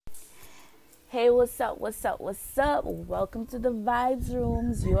Hey, what's up? What's up? What's up? Welcome to the Vibes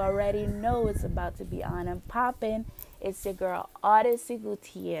Rooms. You already know it's about to be on and popping. It's your girl, Odyssey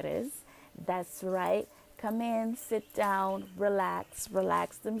Gutierrez. That's right. Come in, sit down, relax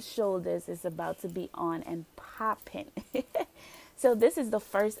them shoulders. It's about to be on and popping. So, this is the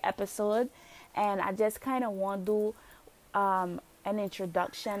first episode, and I just kind of want to do an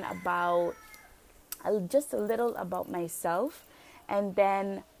introduction about just a little about myself and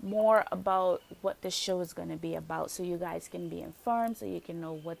then more about what the show is going to be about so you guys can be informed so you can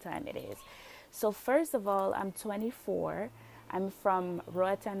know what time it is. So first of all, I'm 24. I'm from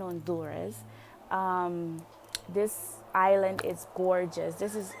Roatan, Honduras. This island is gorgeous.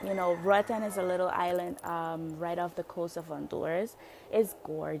 This is, Roatan is a little island right off the coast of Honduras. It's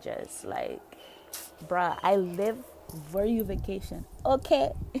gorgeous. Like, bruh, I live where you vacation.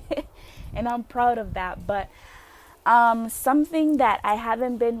 Okay. And I'm proud of that. But something that I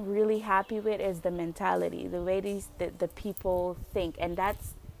haven't been really happy with is the mentality, the way the people think. And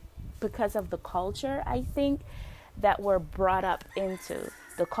that's because of the culture, I think, that we're brought up into.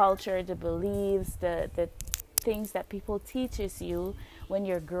 The culture, the beliefs, the things that people teaches you when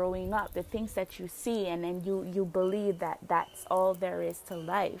you're growing up, the things that you see, and then you believe that that's all there is to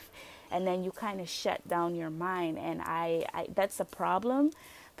life. And then you kind of shut down your mind. And I that's a problem,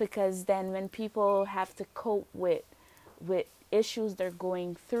 because then when people have to cope with issues they're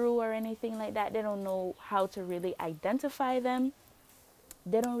going through or anything like that, they don't know how to really identify them.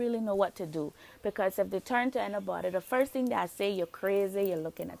 They don't really know what to do, because if they turn to anybody, the first thing that I say, you're crazy, you're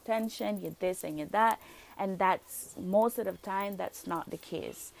looking attention, you're this and you're that. And that's most of the time that's not the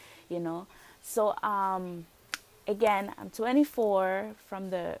case, So again, I'm 24,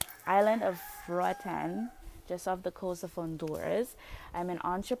 from the island of Roatan, just off the coast of Honduras. I'm an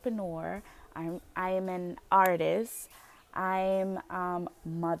entrepreneur. I am an artist. I'm a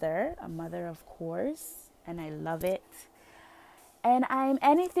mother of course, and I love it. And I'm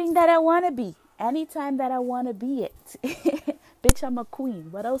anything that I want to be, anytime that I want to be it. Bitch, I'm a queen.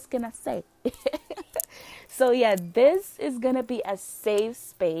 What else can I say? So yeah, this is going to be a safe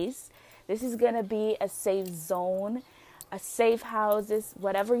space. This is going to be a safe zone, a safe houses,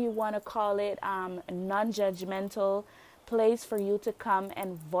 whatever you want to call it, non-judgmental place for you to come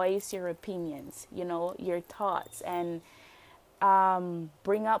and voice your opinions, your thoughts, and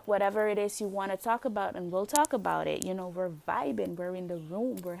bring up whatever it is you want to talk about, and we'll talk about it. We're vibing, we're in the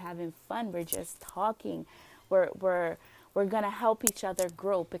room, we're having fun, we're just talking. We're going to help each other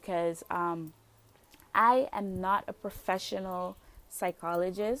grow, because I am not a professional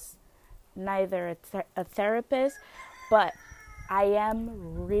psychologist, neither a therapist, but I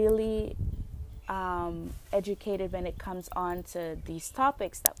am really educated when it comes on to these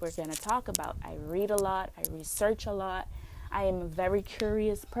topics that we're going to talk about. I read a lot, I research a lot. I am a very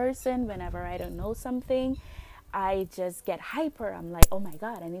curious person. Whenever I don't know something, I just get hyper. I'm like, oh my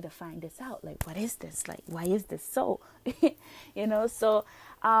God, I need to find this out. Like, what is this? Like, why is this so? So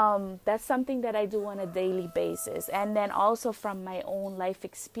that's something that I do on a daily basis. And then also from my own life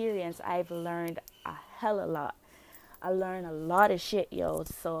experience, I've learned a hell of a lot. I learned a lot of shit, yo.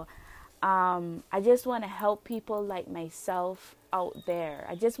 So I just want to help people like myself out there.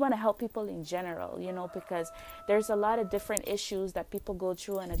 I just want to help people in general, because there's a lot of different issues that people go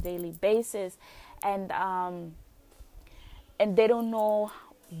through on a daily basis, and they don't know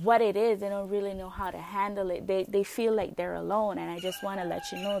what it is. They don't really know how to handle it. They feel like they're alone, and I just want to let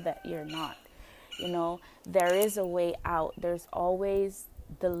you know that you're not. There is a way out. There's always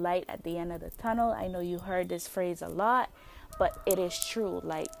the light at the end of the tunnel. I know you heard this phrase a lot, but it is true.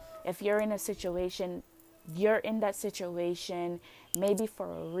 Like, if you're in a situation, you're in that situation maybe for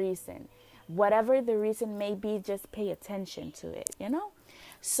a reason. Whatever the reason may be, just pay attention to it,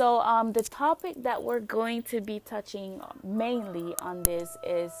 So the topic that we're going to be touching mainly on this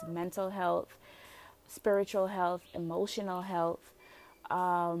is mental health, spiritual health, emotional health,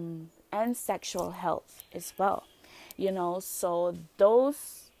 and sexual health as well. So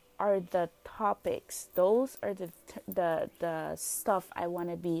those are the topics. Those are the stuff I want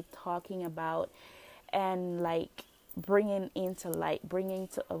to be talking about, and like bringing into light, bringing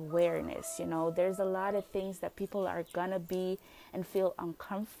to awareness. There's a lot of things that people are gonna be and feel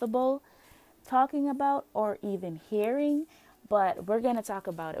uncomfortable talking about or even hearing, but we're gonna talk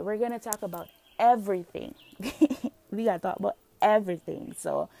about it. We're gonna talk about everything. We gotta talk about everything.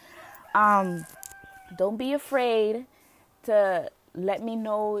 So don't be afraid to let me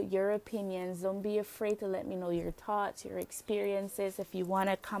know your opinions. Don't be afraid to let me know your thoughts, your experiences. If you want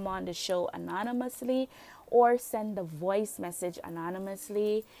to come on the show anonymously or send the voice message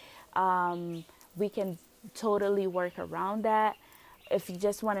anonymously, we can totally work around that. if you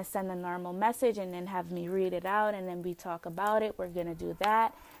just want to send a normal message and then have me read it out and then we talk about it, we're going to do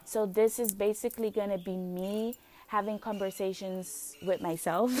that. So this is basically going to be me having conversations with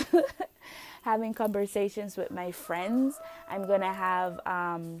myself, having conversations with my friends. I'm going to have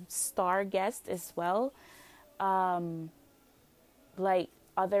star guests as well, like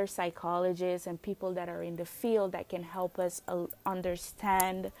other psychologists and people that are in the field that can help us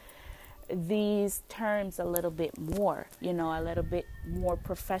understand these terms a little bit more, a little bit more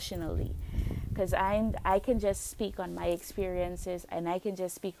professionally, because I can just speak on my experiences and I can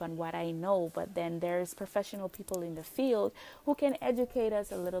just speak on what I know, but then there's professional people in the field who can educate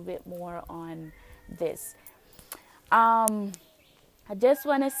us a little bit more on this. I just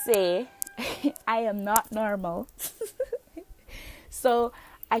want to say I am not normal. So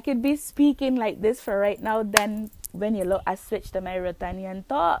I could be speaking like this for right now, then when you look, I switch to my Rotanian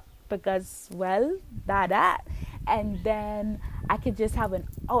thought because, well, that. And then I could just have an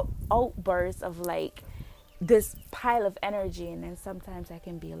outburst of like this pile of energy. And then sometimes I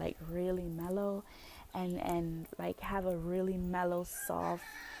can be like really mellow and like have a really mellow, soft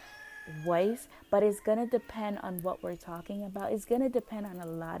voice. But it's going to depend on what we're talking about. It's going to depend on a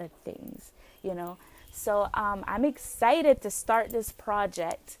lot of things, So I'm excited to start this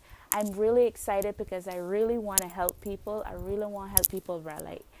project. I'm really excited because I really want to help people. I really want to help people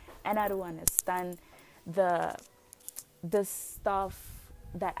relate. And I don't understand the stuff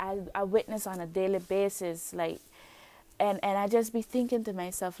that I witness on a daily basis. Like, and I just be thinking to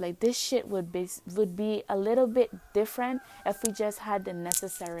myself, like, this shit would be a little bit different if we just had the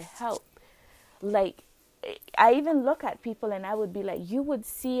necessary help. Like, I even look at people and I would be like, you would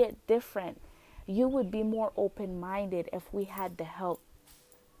see it different. You would be more open-minded if we had the help,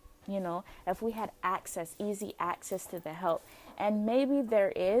 if we had easy access to the help. And maybe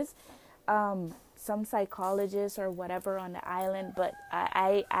there is some psychologists or whatever on the island, but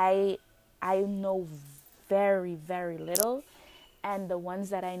I know very, very little. And the ones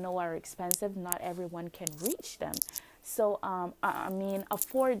that I know are expensive. Not everyone can reach them. So,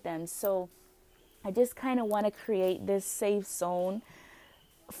 afford them. So I just kind of want to create this safe zone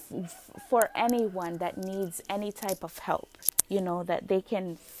for anyone that needs any type of help, that they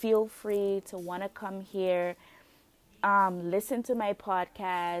can feel free to want to come here, listen to my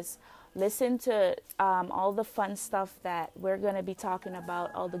podcast, listen to all the fun stuff that we're going to be talking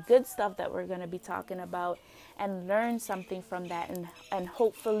about, all the good stuff that we're going to be talking about, and learn something from that, and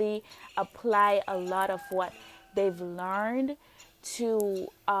hopefully apply a lot of what they've learned to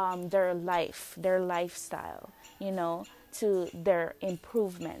their lifestyle, to their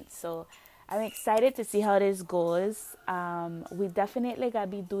improvement. So I'm excited to see how this goes. We definitely gotta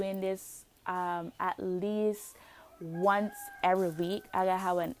be doing this at least once every week. I gotta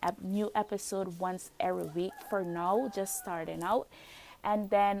have a new episode once every week for now, just starting out. And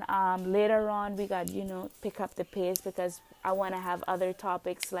then later on we got pick up the pace, because I want to have other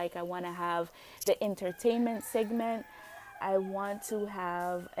topics. Like I want to have the entertainment segment. I want to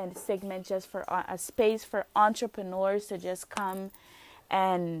have a segment just for a space for entrepreneurs to just come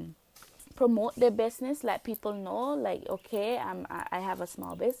and promote their business, let people know, like, okay, I have a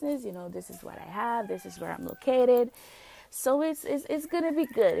small business, this is what I have, this is where I'm located. So it's gonna be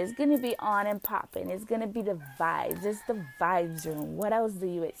good. It's gonna be on and popping. It's gonna be the vibes. It's the vibes room. What else do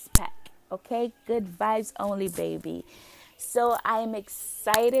you expect? Okay, good vibes only, baby. So I'm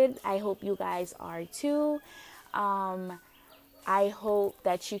excited. I hope you guys are too. I hope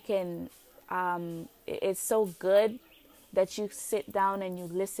that you can, it's so good that you sit down and you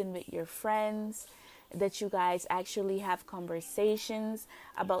listen with your friends, that you guys actually have conversations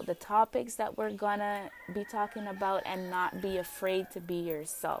about the topics that we're gonna be talking about, and not be afraid to be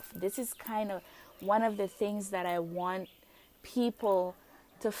yourself. This is kind of one of the things that I want people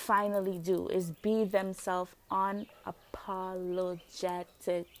to finally do, is be themselves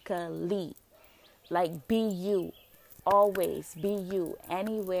unapologetically. Like, be you. Always be you,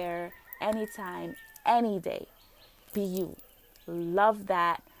 anywhere, anytime, any day. Be you. Love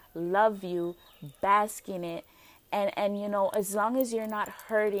that. Love you. Bask in it. And as long as you're not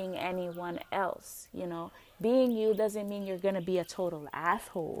hurting anyone else, being you doesn't mean you're going to be a total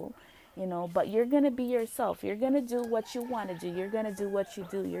asshole, but you're going to be yourself. You're going to do what you want to do. You're going to do what you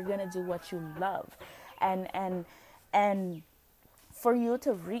do. You're going to do what you love. And for you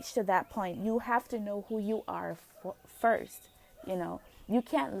to reach to that point, you have to know who you are first. You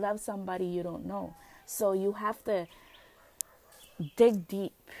can't love somebody you don't know. So you have to dig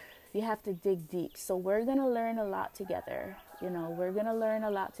deep. So we're going to learn a lot together. We're going to learn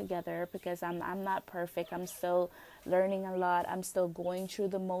a lot together because I'm not perfect. I'm still learning a lot. I'm still going through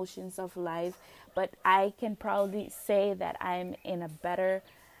the motions of life. But I can proudly say that I'm in a better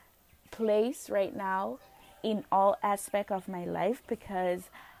place right now in all aspect of my life because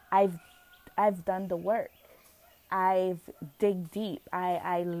I've done the work. I've dig deep.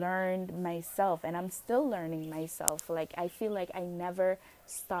 I learned myself and I'm still learning myself. Like I feel like I never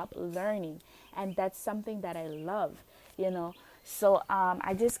stop learning, and that's something that I love. So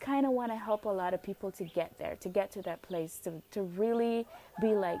I just kind of want to help a lot of people to get there, to get to that place, to really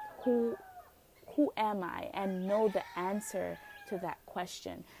be like, who am I, and know the answer to that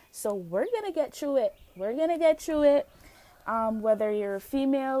question. So we're going to get through it. Whether you're a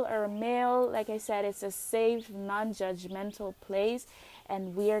female or a male, like I said, it's a safe, non-judgmental place.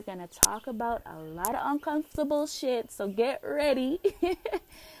 And we are going to talk about a lot of uncomfortable shit. So get ready.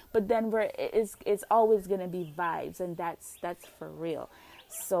 But then it's always going to be vibes. And that's for real.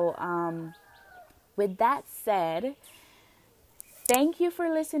 So with that said, thank you for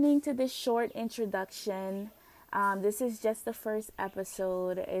listening to this short introduction. This is just the first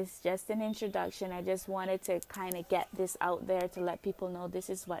episode. It's just an introduction. I just wanted to kind of get this out there to let people know this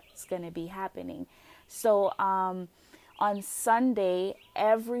is what's going to be happening. So on Sunday,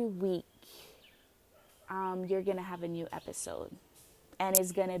 every week, you're going to have a new episode. And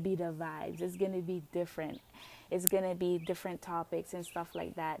it's going to be the vibes. It's going to be different. It's going to be different topics and stuff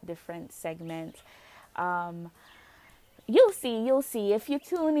like that, different segments. You'll see. If you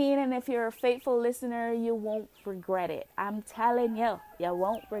tune in and if you're a faithful listener, you won't regret it. I'm telling you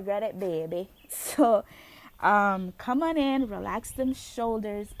won't regret it, baby. So, come on in, relax them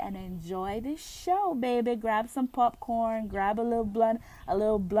shoulders, and enjoy the show, baby. Grab some popcorn, grab a little blunt,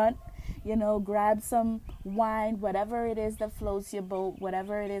 grab some wine, whatever it is that floats your boat,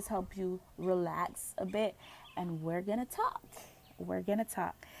 whatever it is, help you relax a bit, and we're gonna talk.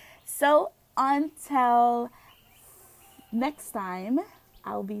 So, until next time,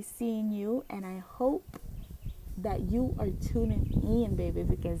 I'll be seeing you, and I hope that you are tuning in, baby,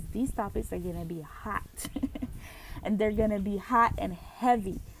 because these topics are going to be hot. And they're going to be hot and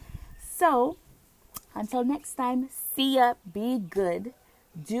heavy. So, until next time, see ya, be good,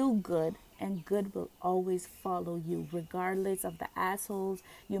 do good, and good will always follow you, regardless of the assholes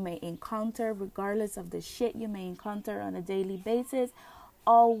you may encounter, regardless of the shit you may encounter on a daily basis.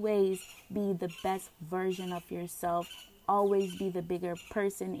 Always be the best version of yourself. Always be the bigger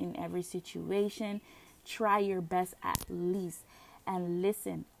person in every situation. Try your best at least. And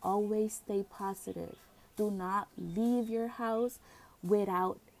listen, always stay positive. Do not leave your house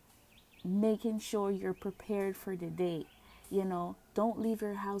without making sure you're prepared for the day. Don't leave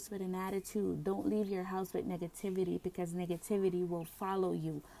your house with an attitude. Don't leave your house with negativity, because negativity will follow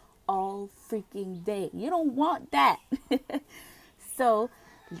you all freaking day. You don't want that. So,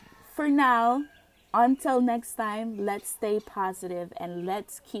 for now, until next time, let's stay positive and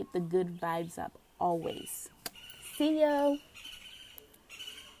let's keep the good vibes up always. See ya.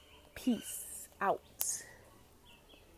 Peace out.